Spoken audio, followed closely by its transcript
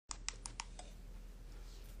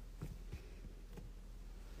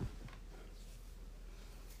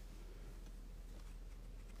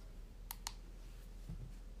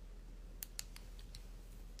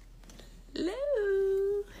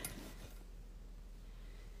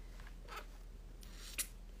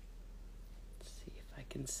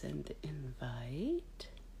can send invite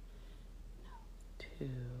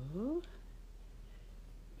to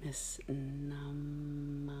Miss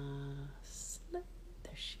Namaste.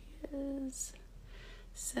 There she is.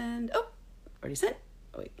 Send. Oh, already sent.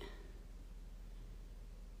 Oh, wait.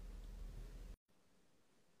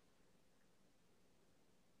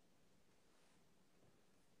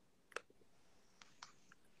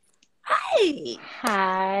 Hi.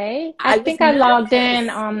 Hi. I I was think I logged in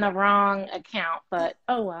nervous. on the wrong account, but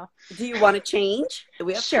oh well. Do you want to change?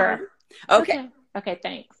 We have Sure. time. Okay. Okay. Okay,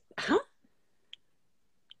 thanks. Huh?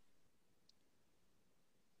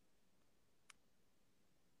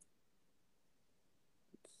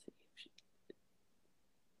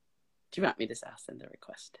 Do you want me to send the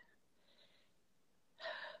request?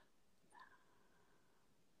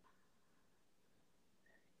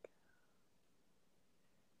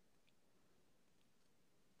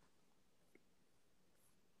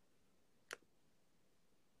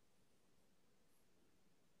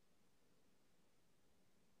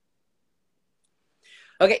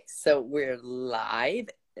 Okay, so we're live.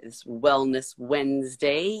 It's Wellness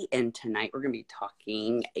Wednesday, and tonight we're going to be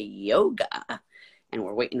talking yoga. And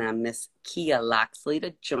we're waiting on Miss Kia Loxley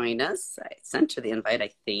to join us. I sent her the invite,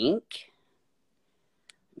 I think.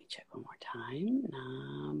 Let me check one more time.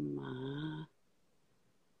 Nama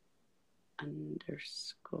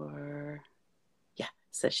underscore. Yeah,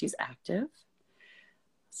 says she's active.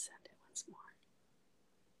 Send it once more.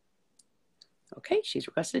 Okay, she's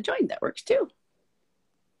requested to join. That works too.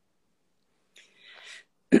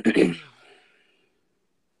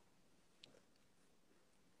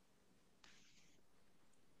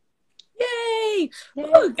 Yay!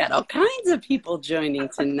 Ooh, got all kinds of people joining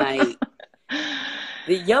tonight.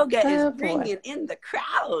 The yoga is bringing in the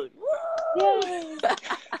crowd. Woo!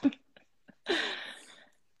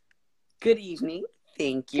 Good evening.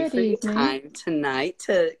 Thank you for your time tonight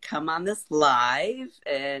to come on this live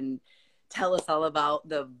and tell us all about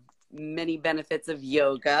the many benefits of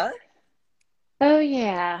yoga. Oh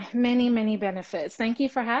yeah, many, many benefits. Thank you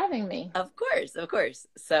for having me. Of course, of course.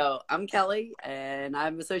 So I'm Kelly, and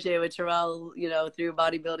I'm associated with Terrell, through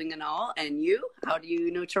bodybuilding and all. And you? How do you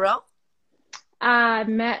know Terrell? I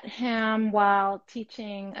met him while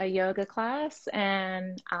teaching a yoga class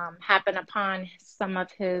and happened upon some of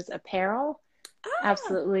his apparel.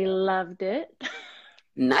 Absolutely loved it.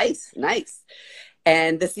 Nice, nice.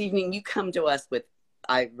 And this evening you come to us with,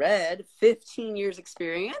 I read, 15 years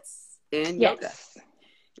experience in yoga.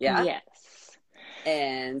 Yeah? Yes.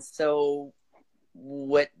 And so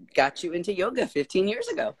what got you into yoga 15 years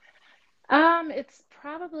ago? It's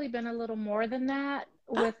probably been a little more than that.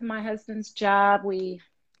 With my husband's job, we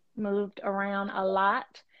moved around a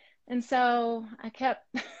lot. And so I kept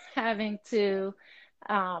having to,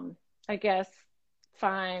 I guess,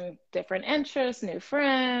 find different interests, new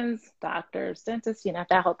friends, doctors, dentists,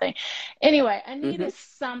 that whole thing. Anyway, I needed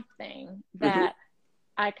something that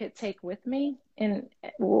I could take with me in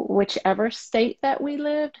whichever state that we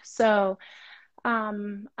lived. So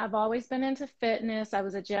I've always been into fitness. I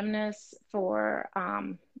was a gymnast for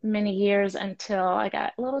many years until I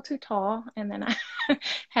got a little too tall and then I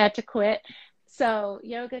had to quit. So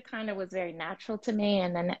yoga kind of was very natural to me.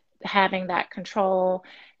 And then having that control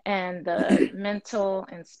and the mental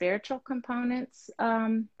and spiritual components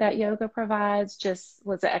that yoga provides just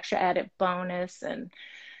was an extra added bonus. And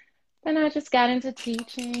then I just got into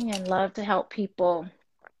teaching and love to help people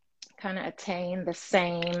kind of attain the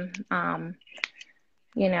same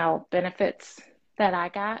benefits that I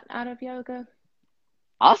got out of yoga.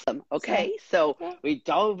 Awesome. Okay. So we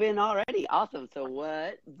dove in already. Awesome. So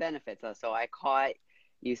what benefits us? So I caught,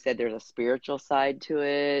 you said there's a spiritual side to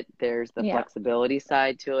it. There's the flexibility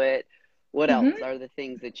side to it. What else are the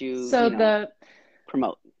things that you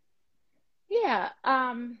promote? Yeah.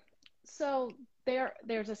 So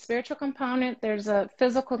there's a spiritual component. There's a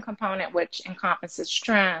physical component, which encompasses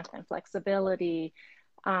strength and flexibility.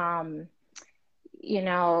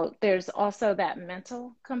 There's also that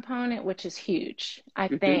mental component, which is huge. I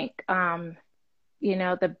think, the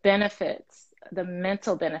benefits, the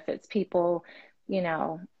mental benefits, people,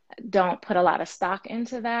 don't put a lot of stock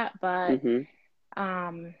into that. But,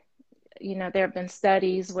 there have been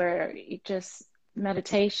studies where just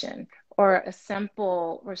meditation or a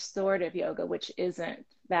simple restorative yoga, which isn't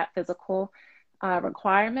that physical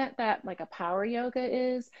requirement that like a power yoga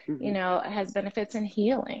is, has benefits in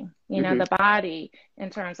healing, the body in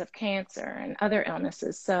terms of cancer and other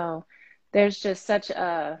illnesses. So there's just such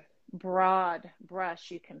a broad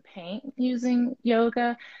brush you can paint using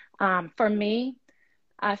yoga. For me,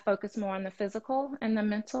 I focus more on the physical and the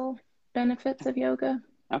mental benefits of yoga.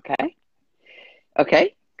 Okay.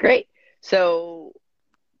 Okay, great. So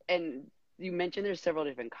and you mentioned there's several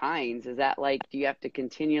different kinds. Is that like, do you have to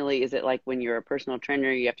continually, is it like when you're a personal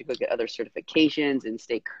trainer, you have to go get other certifications and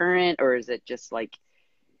stay current, or is it just like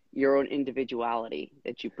your own individuality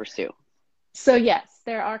that you pursue? So yes,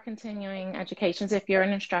 there are continuing educations if you're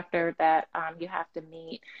an instructor that you have to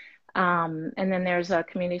meet. And then there's a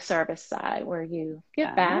community service side where you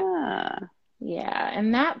give back. Ah, Yeah,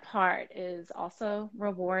 and that part is also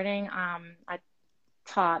rewarding. I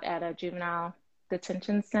taught at a juvenile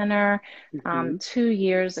detention center mm-hmm. 2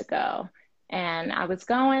 years ago, and I was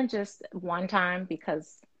going just one time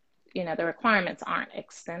because, the requirements aren't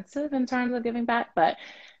extensive in terms of giving back, but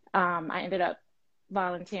I ended up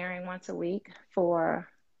volunteering once a week for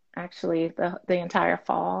actually the entire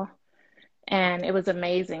fall, and it was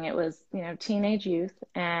amazing. It was, teenage youth,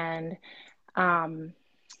 and um,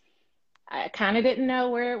 I kind of didn't know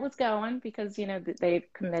where it was going because,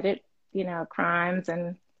 they've committed, crimes,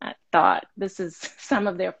 and I thought this is some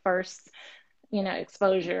of their first,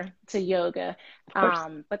 exposure to yoga. Of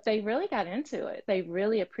course. But they really got into it. They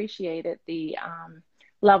really appreciated the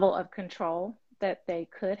level of control that they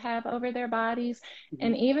could have over their bodies Mm-hmm.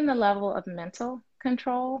 and even the level of mental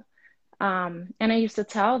control. And I used to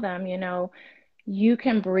tell them, you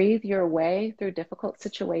can breathe your way through difficult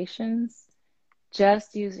situations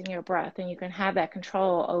just using your breath, and you can have that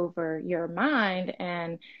control over your mind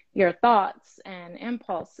and your thoughts and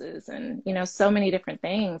impulses and so many different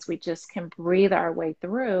things. We just can breathe our way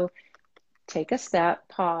through, take a step,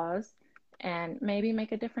 pause, and maybe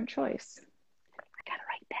make a different choice. I gotta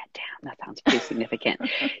write that down. That sounds pretty significant.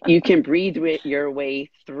 You can breathe your way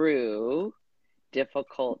through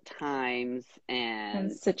difficult times And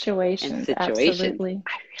and situations, situations. absolutely.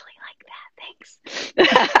 I really like that. Thanks.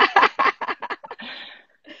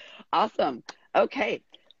 Awesome. Okay.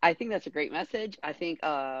 I think that's a great message. I think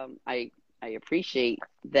I appreciate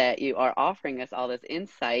that you are offering us all this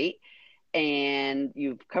insight, and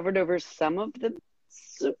you've covered over some of the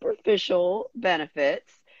superficial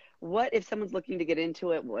benefits. What if someone's looking to get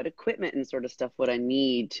into it? What equipment and sort of stuff would I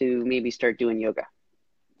need to maybe start doing yoga?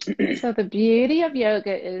 So the beauty of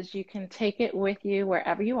yoga is you can take it with you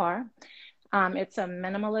wherever you are. It's a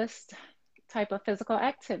minimalist type of physical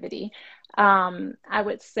activity. I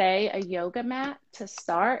would say a yoga mat to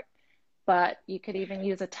start, but you could even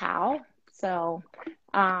use a towel. So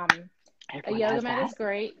a Everyone yoga has mat that. is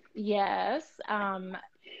great. Yes.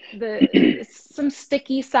 It's some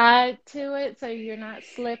sticky side to it, so you're not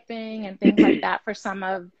slipping and things like that for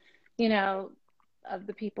some you know, of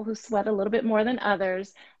the people who sweat a little bit more than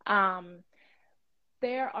others. Um,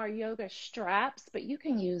 there are yoga straps, but you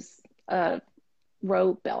can use a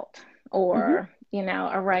robe belt Hmm. or,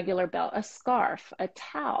 a regular belt, a scarf, a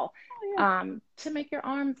towel, Oh, yeah. to make your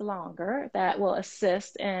arms longer. That will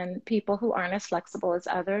assist in people who aren't as flexible as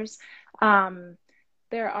others. Um,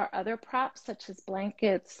 there are other props such as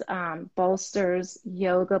blankets, bolsters,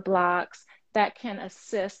 yoga blocks that can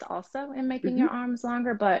assist also in making Hmm. your arms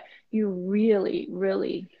longer, but you really,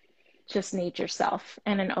 really just need yourself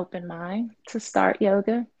and an open mind to start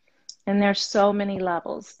yoga. And there's so many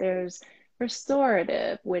levels. There's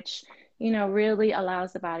restorative, which, really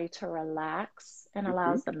allows the body to relax and Hmm.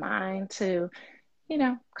 allows the mind to,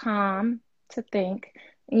 calm, to think.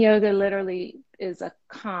 Yoga literally is a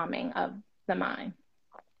calming of the mind.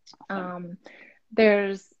 Awesome. Um,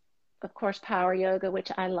 there's, of course, power yoga,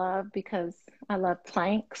 which I love because I love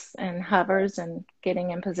planks and hovers and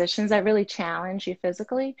getting in positions that really challenge you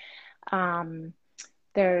physically. Um,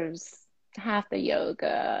 there's hatha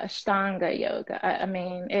yoga, Ashtanga yoga. I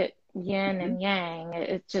mean, it yin Hmm. and yang.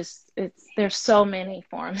 It just there's so many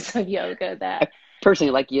forms of yoga I that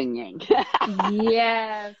personally like yin yang.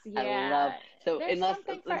 yes, I love, yeah. so There's unless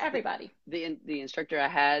something for everybody. the instructor I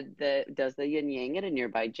had that does the yin yang at a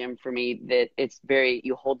nearby gym for me, that it's very,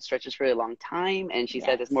 you hold stretches for a long time, and she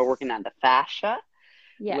said it's more Yes. working on the fascia,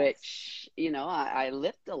 Yes. which, I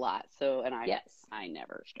lift a lot, so, and Yes. I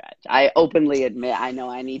never stretch. I openly admit I know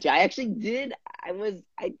I need to. I actually did. I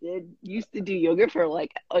did used to do yoga for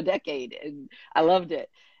like a decade, and I loved it.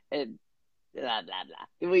 And blah blah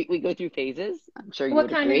blah. We go through phases. I'm sure you What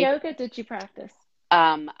would kind of agree. yoga did you practice?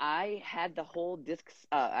 I had the whole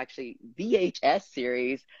actually VHS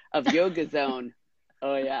series of Yoga Zone.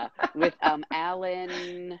 Oh yeah, with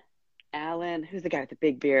Alan, who's the guy with the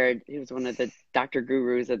big beard? He was one of the doctor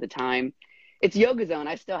gurus at the time. It's Yoga Zone.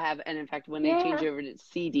 I still have, and in fact, when they changed Yeah. over to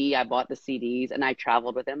CD, I bought the CDs and I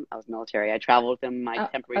traveled with him. I was military. I traveled with him in my Oh,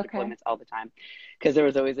 temporary okay. deployments all the time because there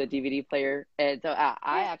was always a DVD player. And so I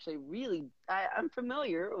Yeah. actually I'm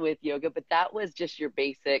familiar with yoga, but that was just your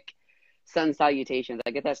basic. sun salutations.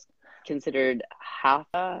 I guess that's considered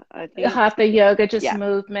hatha, I think. Hatha yoga, just Yeah.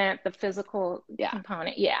 movement, the physical Yeah.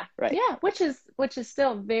 component. Yeah. Right. Yeah, which is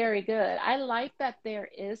still very good. I like that there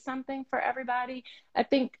is something for everybody. I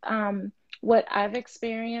think what I've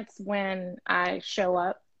experienced when I show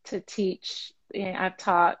up to teach, I've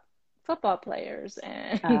taught football players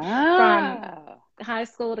and from Ah. high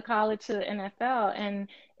school to college to the NFL. And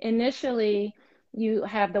initially, you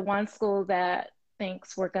have the one school that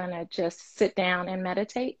thinks we're going to just sit down and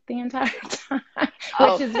meditate the entire time, which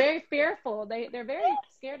Oh, is very fearful. They're very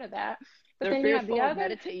scared of that. But they're then you have the fearful of other,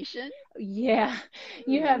 meditation. yeah,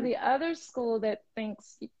 you have the other school that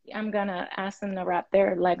thinks I'm going to ask them to wrap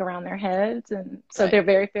their leg around their heads. And so Right. they're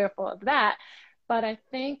very fearful of that. But I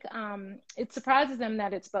think it surprises them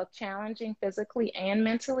that it's both challenging physically and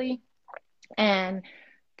mentally. And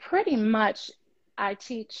pretty much I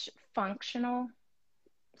teach functional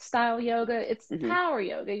style yoga. It's power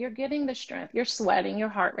yoga. You're getting the strength, you're sweating, your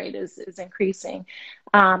heart rate is increasing.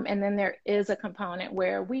 And then there is a component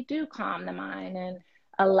where we do calm the mind and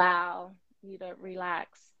allow you to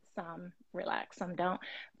relax. Some don't.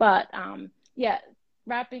 But yeah,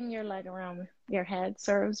 wrapping your leg around your head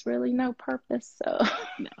serves really no purpose. So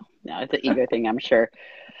No, it's an ego thing, I'm sure.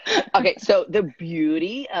 Okay, so the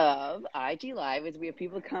beauty of IG Live is we have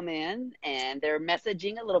people come in and they're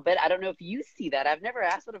messaging a little bit. I don't know if you see that. I've never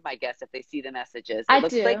asked one of my guests if they see the messages. It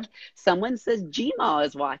looks like someone says Gma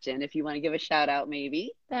is watching. If you want to give a shout out,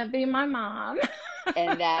 maybe. That'd be my mom.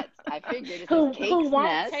 And that's, I figured, it who says won't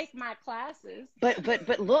Nest. take my classes.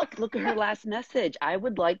 But look at her last message. I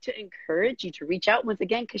would like to encourage you to reach out once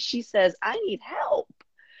again because she says, I need help.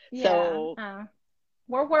 Yeah, so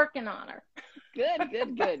we're working on her. Good.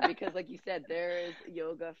 Because like you said, there is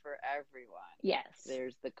yoga for everyone. Yes.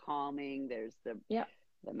 There's the calming, there's the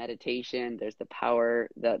the meditation, there's the power,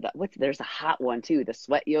 there's a hot one too, the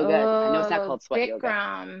sweat yoga. I know it's not called sweat yoga.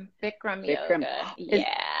 Bikram yoga.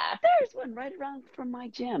 Yeah. There's one right around from my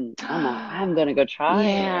gym. I'm gonna go try.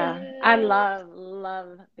 Yeah. I love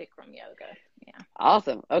Bikram yoga. Yeah.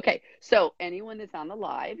 Awesome. Okay. So anyone that's on the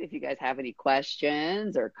live, if you guys have any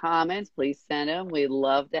questions or comments, please send them. We'd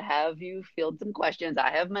love to have you field some questions.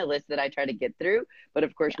 I have my list that I try to get through, but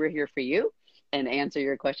of course we're here for you and answer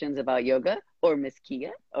your questions about yoga or Miss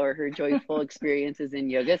Kia or her joyful experiences in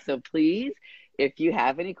yoga. So please, if you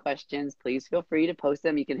have any questions, please feel free to post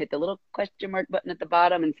them. You can hit the little question mark button at the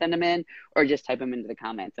bottom and send them in, or just type them into the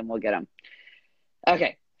comments and we'll get them.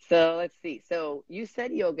 Okay. So let's see. So you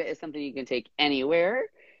said yoga is something you can take anywhere.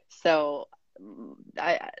 So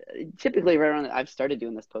I typically right around, I've started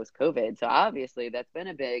doing this post-COVID. So obviously that's been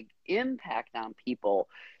a big impact on people.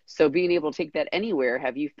 So being able to take that anywhere,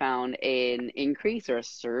 have you found an increase or a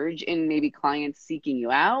surge in maybe clients seeking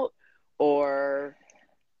you out or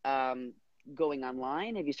going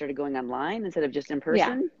online? Have you started going online instead of just in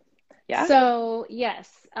person? Yeah. So yes,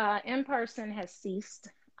 in person has ceased.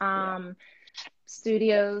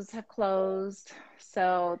 Studios have closed,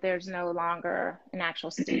 so there's no longer an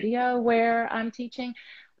actual studio where I'm teaching.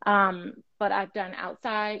 But I've done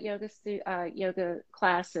outside yoga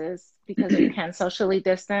classes because you can socially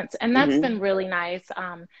distance, and that's been really nice.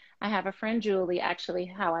 I have a friend, Julie, actually,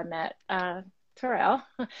 how I met Terrell.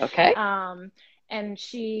 Okay. And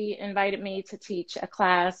she invited me to teach a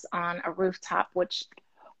class on a rooftop, which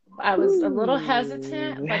I was a little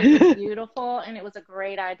hesitant, but it was beautiful and it was a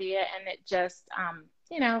great idea. And it just,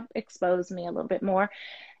 exposed me a little bit more.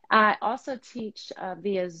 I also teach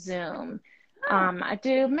via Zoom. I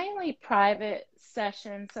do mainly private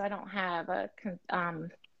sessions, so I don't have a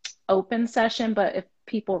open session, but if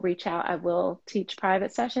people reach out, I will teach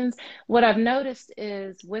private sessions. What I've noticed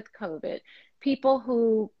is with COVID, people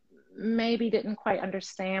who maybe didn't quite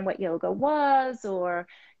understand what yoga was or,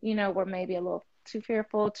 were maybe a little too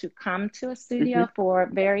fearful to come to a studio for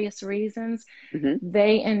various reasons.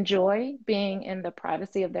 They enjoy being in the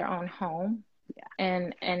privacy of their own home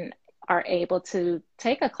and are able to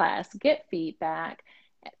take a class, get feedback,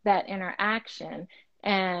 that interaction,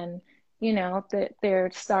 and that they're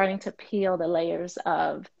starting to peel the layers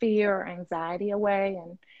of fear or anxiety away.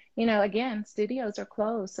 And again, studios are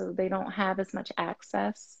closed, so they don't have as much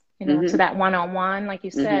access to that one-on-one. Like you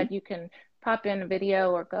said, you can pop in a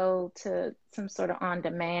video or go to some sort of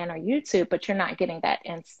on-demand or YouTube, but you're not getting that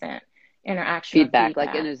instant interaction feedback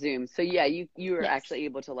like in a Zoom. So yeah, you are actually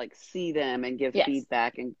able to like see them and give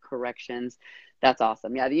feedback and corrections. That's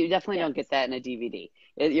awesome. Yeah, you definitely don't get that in a DVD.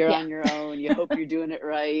 You're on your own. You hope you're doing it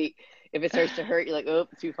right. If it starts to hurt, you're like, oh,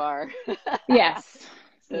 too far. Yes.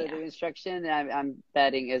 So the instruction I'm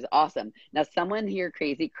betting is awesome. Now, someone here,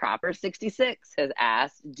 Crazy Cropper 66, has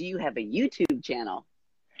asked, do you have a YouTube channel?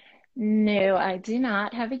 No, I do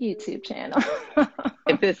not have a YouTube channel.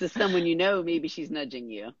 If this is someone you know, maybe she's nudging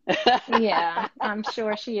you. Yeah, I'm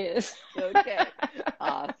sure she is. Okay,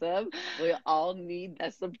 awesome. We all need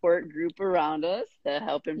a support group around us to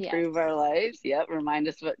help Yes, improve our lives. Yep, remind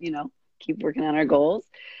us what, keep working on our goals.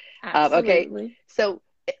 Okay, absolutely. so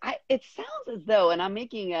it sounds as though, and I'm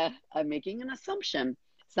making an assumption.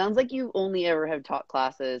 Sounds like you only ever have taught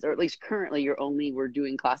classes, or at least currently we're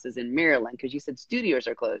doing classes in Maryland because you said studios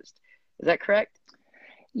are closed. Is that correct?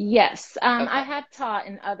 Yes, I Okay. have taught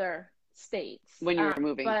in other states, When you were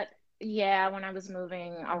moving. but yeah, when I was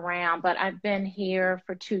moving around, but I've been here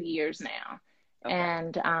for 2 years now. Okay.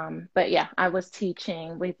 And but yeah, I was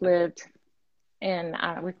teaching. We've lived in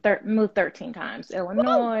moved 13 times. Whoa,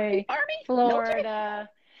 Illinois, Army, military. Florida.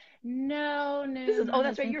 No, no, my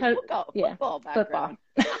That's right. husband Your yeah, football football. background.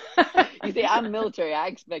 You see, I'm military. I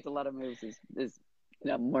expect a lot of moves is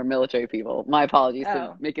more military people. My apologies to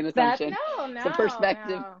Oh, make an that assumption. no, It's a no,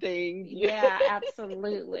 perspective no. thing. Yeah,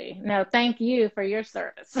 absolutely. No, thank you for your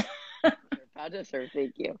service. You're proud to serve.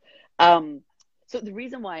 Thank you. Um, so the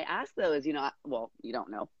reason why I asked though is, well, you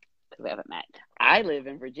don't know because we haven't met. I live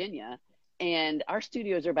in Virginia, and our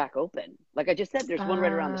studios are back open. Like I just said, there's one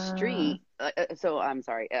right around the Uh, street. So I'm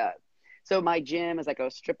sorry. So my gym is like a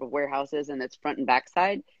strip of warehouses, and it's front and back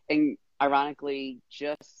side. And ironically,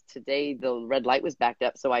 just today the red light was backed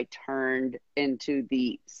up, so I turned into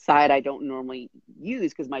the side I don't normally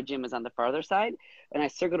use because my gym is on the farther side. And I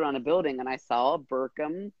circled around a building, and I saw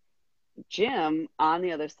Burkham gym on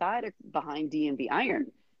the other side behind D&B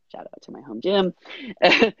Iron. Shout out to my home gym.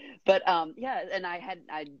 But yeah, and I had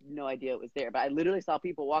no idea it was there, but I literally saw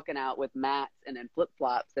people walking out with mats and then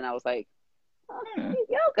flip-flops, and I was like, oh, hmm.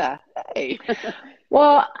 yoga. Hey.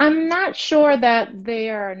 Well, I'm not sure that they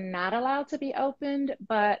are not allowed to be opened,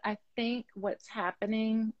 but I think what's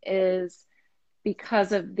happening is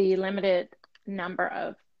because of the limited number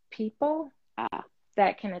of people Ah,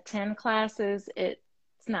 that can attend classes, it's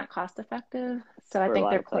not cost effective. So I for a think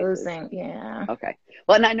lot they're of places. closing. Yeah. Okay.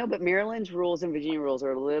 Well, and I know, but Maryland's rules and Virginia rules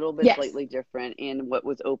are a little bit Yes. slightly different in what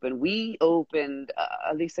was open. We opened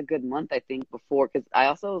at least a good month, I think, before, because I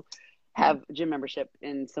also have gym membership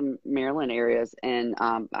in some Maryland areas, and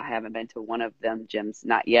I haven't been to one of them gyms,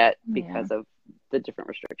 not yet, Yeah. because of the different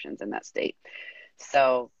restrictions in that state.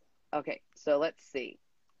 So, okay, so let's see.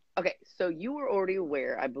 Okay, so you were already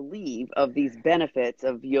aware, I believe, of these benefits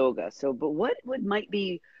of yoga. So, but what would might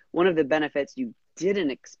be one of the benefits you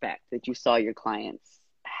didn't expect that you saw your clients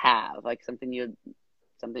have? Like something you're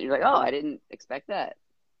like, oh, I didn't expect that.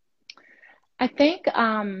 I think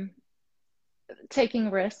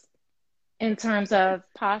taking risks in terms Okay. of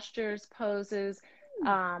postures, poses.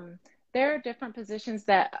 Um, there are different positions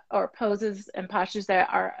or poses and postures that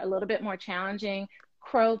are a little bit more challenging.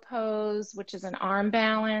 Crow pose, which is an arm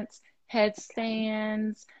balance, Okay.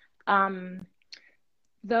 headstands. Um,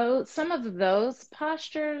 some of those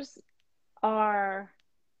postures are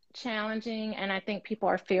challenging, and I think people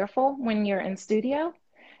are fearful when you're in studio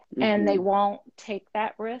and they Mm-hmm. won't take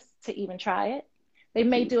that risk to even try it. They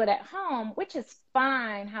may Mm-hmm. do it at home, which is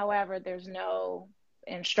fine. However, there's no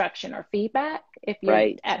instruction or feedback if you're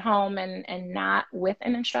Right. at home and not with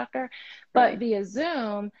an instructor. But Right. via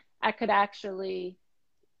Zoom, I could actually,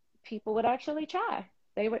 people would actually try.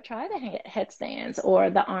 They would try the headstands or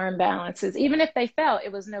the arm balances. Even if they fell,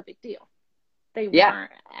 it was no big deal. They Yeah,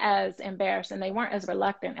 weren't as embarrassed and they weren't as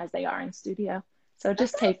reluctant as they are in studio. So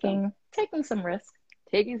that's just awesome. taking some risk.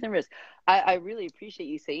 Taking some risk. I really appreciate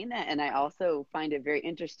you saying that. And I also find it very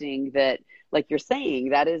interesting that, like you're saying,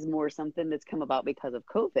 that is more something that's come about because of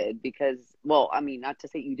COVID. Because, well, I mean, not to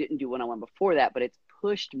say you didn't do one on one before that, but it's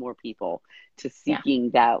pushed more people to Yeah.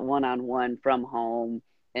 seeking that one on one from home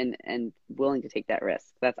and willing to take that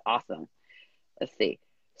risk. That's awesome. Let's see.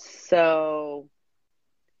 So,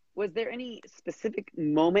 was there any specific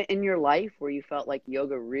moment in your life where you felt like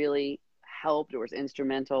yoga really helped or was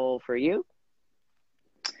instrumental for you?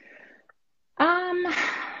 Um,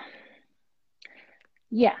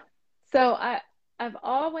 yeah. So I've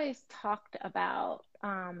always talked about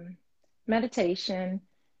meditation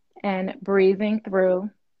and breathing through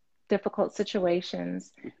difficult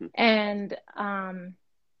situations. Hmm. And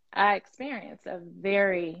I experienced a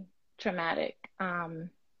very traumatic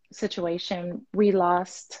situation. We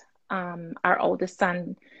lost our oldest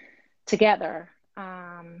son together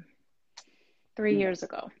 3 years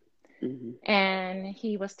ago, Hmm. and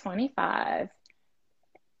he was 25.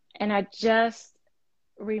 And I just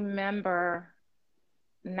remember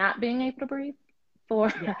not being able to breathe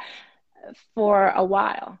for Yeah. for a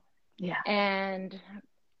while. Yeah. And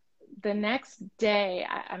the next day,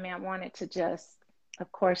 I mean, I wanted to just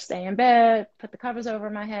of course, stay in bed, put the covers over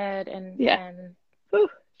my head, and Yeah. Whew,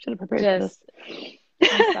 should have prepared for just, this.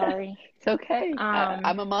 I'm sorry. It's okay. Um,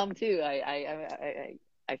 I'm a mom too. I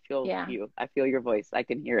feel yeah, you. I feel your voice. I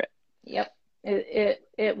can hear it. yep.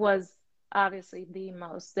 It was obviously the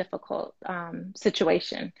most difficult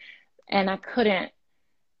situation, and I couldn't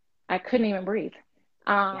even breathe.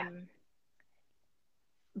 Yeah.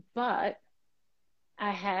 But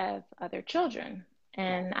I have other children,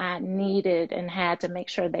 and I needed and had to make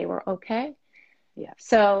sure they were okay. Yeah.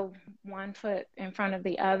 So one foot in front of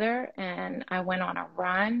the other, and I went on a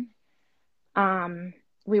run.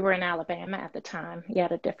 We were in Alabama at the time,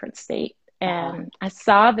 yet a different state. And I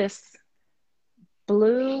saw this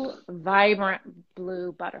vibrant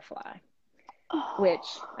blue butterfly, which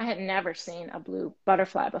I had never seen a blue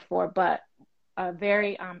butterfly before, but a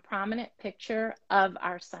very prominent picture of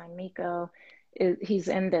our son, Miko. He's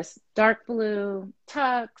in this dark blue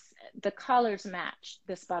tux. The colors match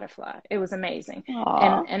this butterfly. It was amazing.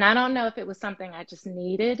 And I don't know if it was something I just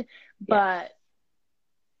needed, but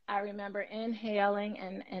I remember inhaling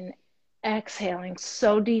and exhaling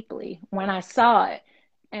so deeply when I saw it.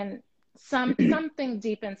 And something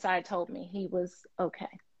deep inside told me he was okay.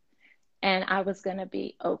 And I was going to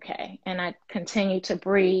be okay. And I continued to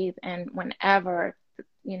breathe. And whenever,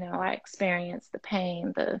 I experienced the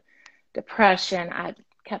pain, the depression, I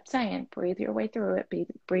kept saying, breathe your way through it,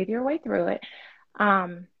 breathe your way through it.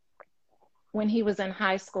 When he was in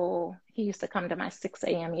high school, he used to come to my 6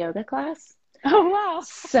 a.m. yoga class. Oh, wow.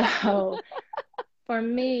 So for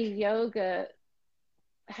me, yoga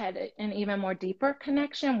had an even more deeper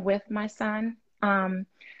connection with my son.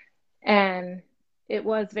 And it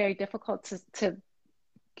was very difficult to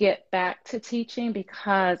get back to teaching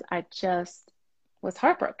because I just was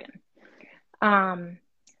heartbroken.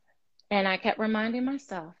 And I kept reminding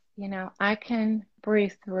myself, I can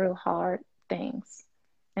breathe through hard things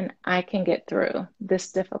and I can get through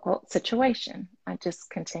this difficult situation. I just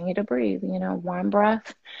continue to breathe, one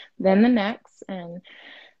breath, then the next. And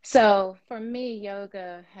so for me,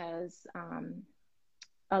 yoga has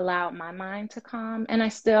allowed my mind to calm. And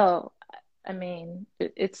it's still,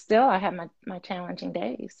 I have my challenging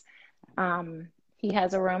days. He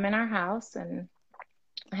has a room in our house, and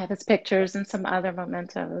I have his pictures and some other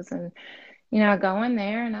mementos. And, I go in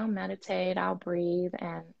there and I'll meditate, I'll breathe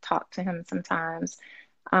and talk to him sometimes.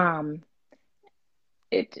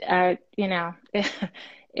 It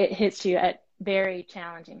hits you at very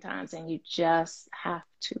challenging times, and you just have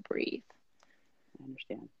to breathe. I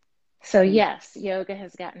understand. So yes, yoga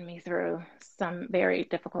has gotten me through some very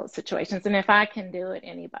difficult situations. And if I can do it,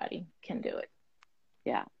 anybody can do it.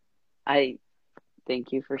 Yeah. I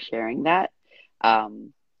thank you for sharing that.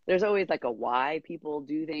 There's always like a why people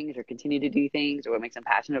do things or continue to do things or what makes them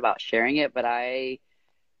passionate about sharing it. But I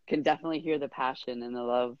can definitely hear the passion and the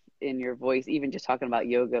love in your voice, even just talking about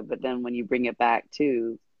yoga. But then when you bring it back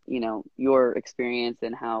to, your experience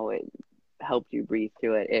and how it helped you breathe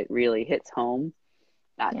through it, it really hits home.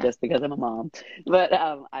 Not just because I'm a mom, but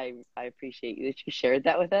I appreciate that you shared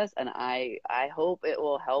that with us. And I hope it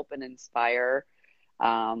will help and inspire.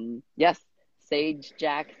 Yes. Sage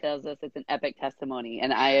Jack tells us it's an epic testimony,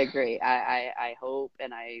 and I agree. I hope,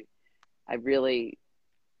 and I really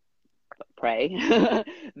pray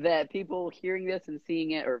that people hearing this and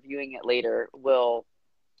seeing it or viewing it later will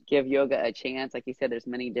give yoga a chance. Like you said, there's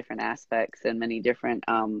many different aspects and many different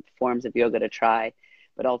forms of yoga to try,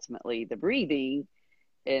 but ultimately the breathing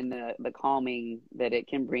and the calming that it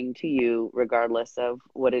can bring to you, regardless of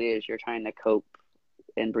what it is you're trying to cope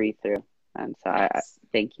and breathe through. And so I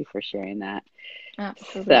thank you for sharing that.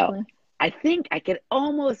 Absolutely. So I think I could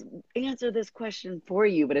almost answer this question for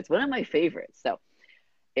you, but it's one of my favorites. So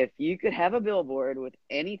if you could have a billboard with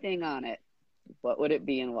anything on it, what would it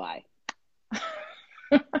be and why?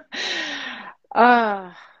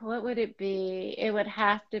 What would it be? It would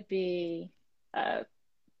have to be a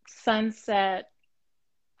sunset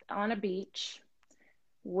on a beach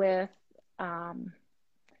with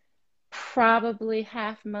probably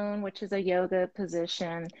half moon, which is a yoga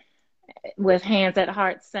position, with hands at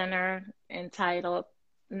heart center, entitled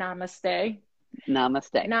Namaste.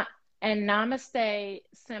 Namaste. And Namaste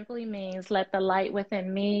simply means let the light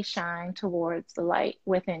within me shine towards the light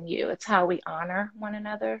within you. It's how we honor one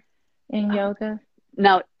another in yoga.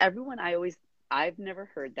 Now, I've never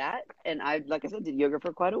heard that. And like I said, did yoga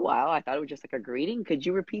for quite a while. I thought it was just like a greeting. Could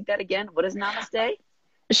you repeat that again? What is Namaste?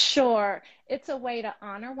 Sure. It's a way to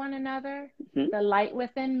honor one another. Mm-hmm. The light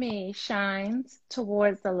within me shines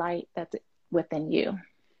towards the light that's within you.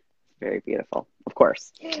 Very beautiful. Of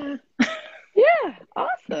course. Yeah. Yeah.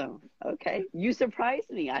 Awesome. Okay. You surprised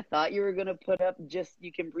me. I thought you were going to put up just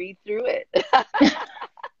you can breathe through it.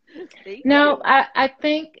 Thank No, you. I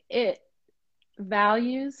think it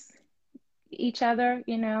values each other,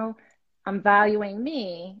 you know. I'm valuing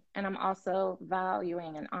me and I'm also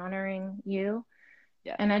valuing and honoring you.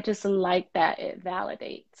 Yes. And I just like that it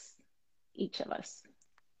validates each of us.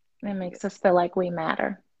 It I think makes us feel like we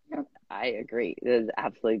matter. I agree. It is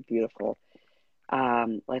absolutely beautiful.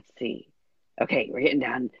 Let's see. Okay, we're getting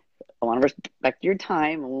down. I want to respect your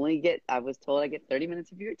time. I was told I get 30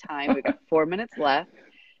 minutes of your time. We've got 4 minutes left.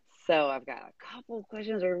 So I've got a couple of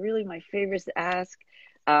questions that are really my favorites to ask.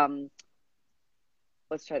 Um,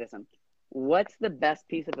 let's try this one. What's the best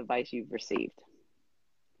piece of advice you've received?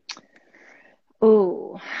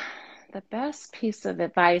 Ooh, the best piece of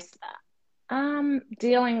advice,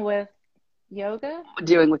 dealing with yoga.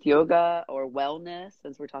 Dealing with yoga or wellness,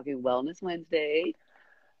 since we're talking Wellness Wednesday.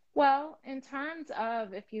 Well, in terms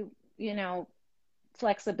of if you know,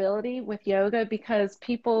 flexibility with yoga, because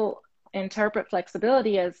people interpret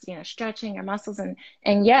flexibility as, you know, stretching your muscles,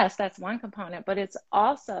 and yes, that's one component, but it's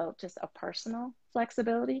also just a personal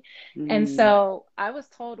flexibility. And Mm. so I was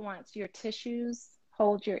told once, your tissues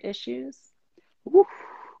hold your issues. Woo.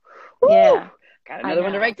 Woo. Yeah, Got I another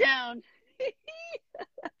one to know. write down.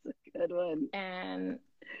 That's a good one. And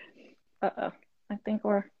uh-oh, I think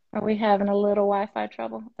are we having a little Wi-Fi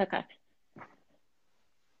trouble? Okay.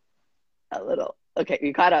 A little. Okay,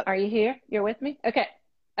 you caught up. Are you here? You're with me? Okay.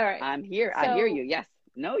 All right. I'm here. I hear So you. Yes.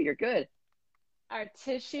 No, you're good. our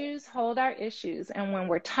tissues hold our issues. And when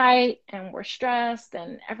we're tight and we're stressed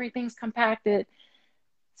and everything's compacted,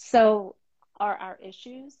 so are our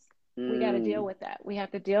issues. We got to deal Mm. with that. We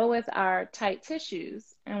have to deal with our tight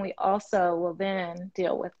tissues. And we also will then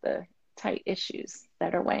deal with the tight issues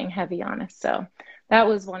that are weighing heavy on us. So that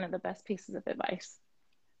was one of the best pieces of advice.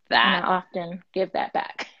 And I That often give that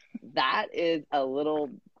back. that is a little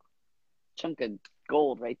chunk of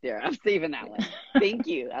gold right there. I'm saving that one. Thank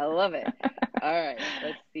you. I love it. All right,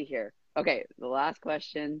 let's see here. Okay, the last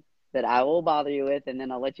question that I will bother you with, and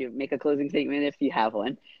then I'll let you make a closing statement if you have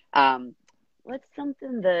one. What's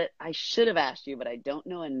something that I should have asked you, but I don't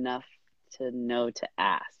know enough to know to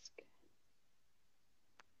ask?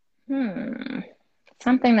 Hmm.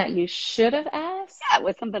 Something that you should have asked? Yeah, it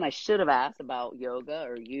was something I should have asked about yoga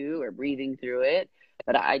or you or breathing through it,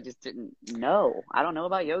 but I just didn't know. I don't know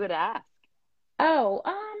about yoga to ask. Oh,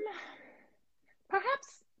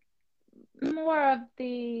 perhaps more of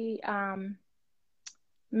the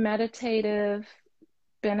meditative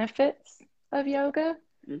benefits of yoga.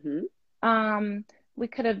 Mm-hmm. Um, we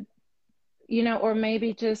could have, you know, or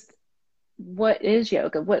maybe just what is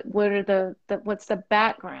yoga? What are the what's the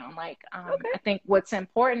background? Like, Okay. I think what's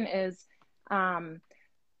important is um,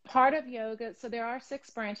 part of yoga. So there are 6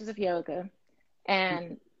 branches of yoga,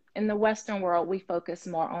 and in the Western world, we focus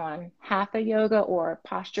more on hatha yoga or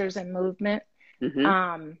postures and movement. Mm-hmm.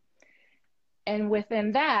 Um, and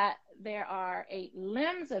within that, there are 8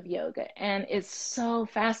 limbs of yoga. And it's so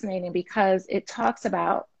fascinating because it talks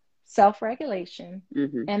about self regulation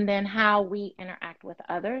Mm-hmm. and then how we interact with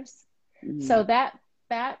others. Mm-hmm. So, that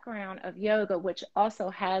background of yoga, which also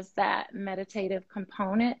has that meditative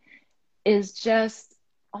component, is just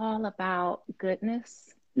all about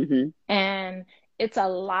goodness. Mm-hmm. And it's a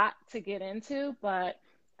lot to get into, but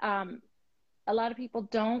um, a lot of people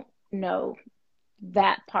don't know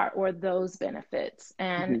that part or those benefits.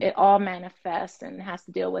 And Mm-hmm. it all manifests and has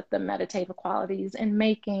to deal with the meditative qualities and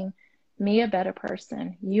making me a better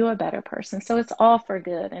person, you a better person. So it's all for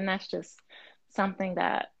good. And that's just something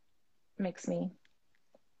that makes me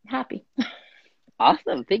happy.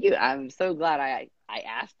 Awesome. Thank you. I'm so glad I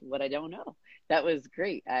asked what I don't know. That was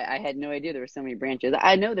great. I had no idea there were so many branches.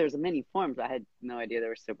 I know there's many forms. I had no idea there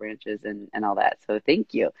were so branches and all that. So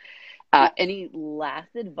thank you. Yep. Any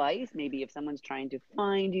last advice? Maybe if someone's trying to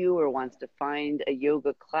find you or wants to find a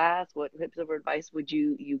yoga class, what tips of advice would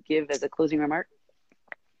you give as a closing remark?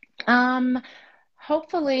 Um,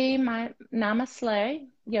 Hopefully my Namaste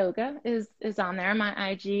yoga is on there.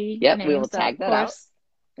 My IG Yep, we name. will So of tag that out. course,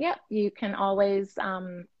 yep, you can always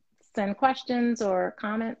send questions or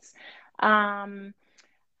comments. Um,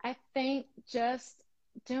 I think just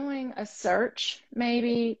doing a search,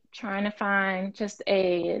 maybe trying to find just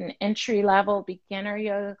an entry level beginner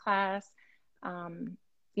yoga class. Um,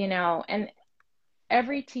 you know, and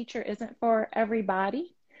every teacher isn't for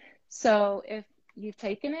everybody. So if you've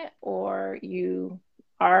taken it or you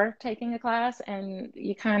are taking a class and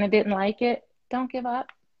you kind of didn't like it, don't give up.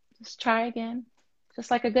 Just try again.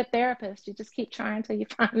 Just like a good therapist, you just keep trying until you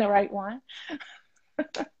find the right one.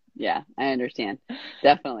 Yeah, I understand.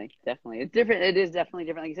 Definitely, definitely. It's different. It is definitely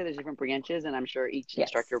different. Like you said, there's different branches, and I'm sure each Yes.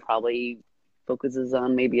 instructor probably focuses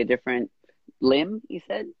on maybe a different limb, you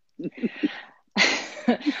said?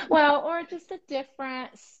 Well, or just a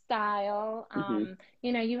different style. Hmm.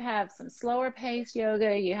 You have some slower pace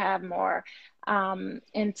yoga, you have more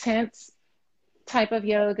intense type of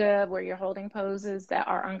yoga where you're holding poses that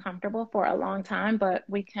are uncomfortable for a long time, but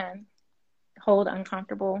we can hold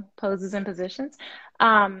uncomfortable poses and positions.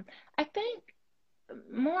 I think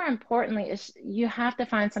more importantly is you have to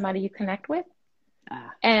find somebody you connect with Yeah.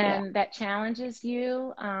 and that challenges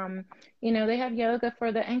you. They have yoga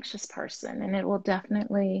for the anxious person, and it will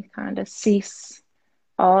definitely kind of cease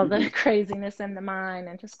all the Hmm. craziness in the mind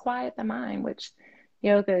and just quiet the mind, which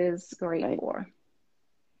yoga is great Right. for.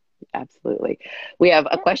 Absolutely. We have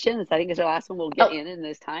a Yeah. question. This, I think, is our last one. We'll get Oh, in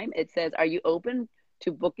this time. It says, "Are you open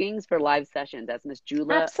to bookings for live sessions?" That's Miss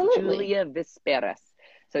absolutely. Julia Visperas.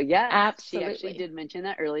 So yes, she actually Absolutely. did mention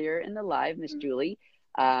that earlier in the live, Miss Julie.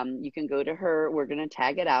 You can go to her. We're going to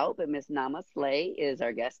tag it out, but Miss Nama Slay is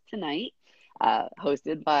our guest tonight,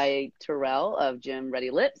 hosted by Terrell of Gym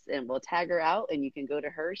Ready Lips, and we'll tag her out, and you can go to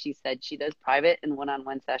her. She said she does private and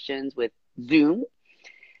one-on-one sessions with Zoom,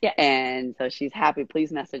 Yes. and so she's happy.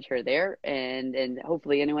 Please message her there. And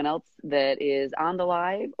hopefully anyone else that is on the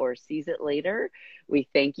live or sees it later, we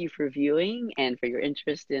thank you for viewing and for your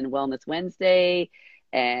interest in Wellness Wednesday.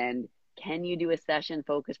 And can you do a session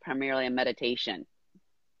focused primarily on meditation?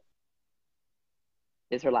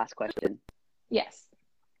 Is her last question. Yes.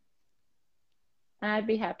 I'd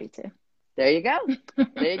be happy to. There you go.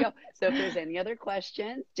 There you go. So if there's any other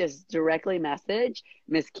questions, just directly message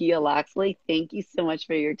Miss Kia Loxley. Thank you so much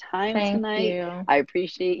for your time Thank tonight. you. I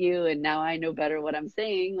appreciate you. And now I know better what I'm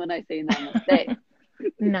saying when I say namaste.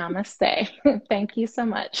 Namaste. Thank you so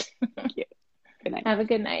much. Thank you. Good night. Have a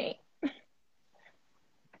good night.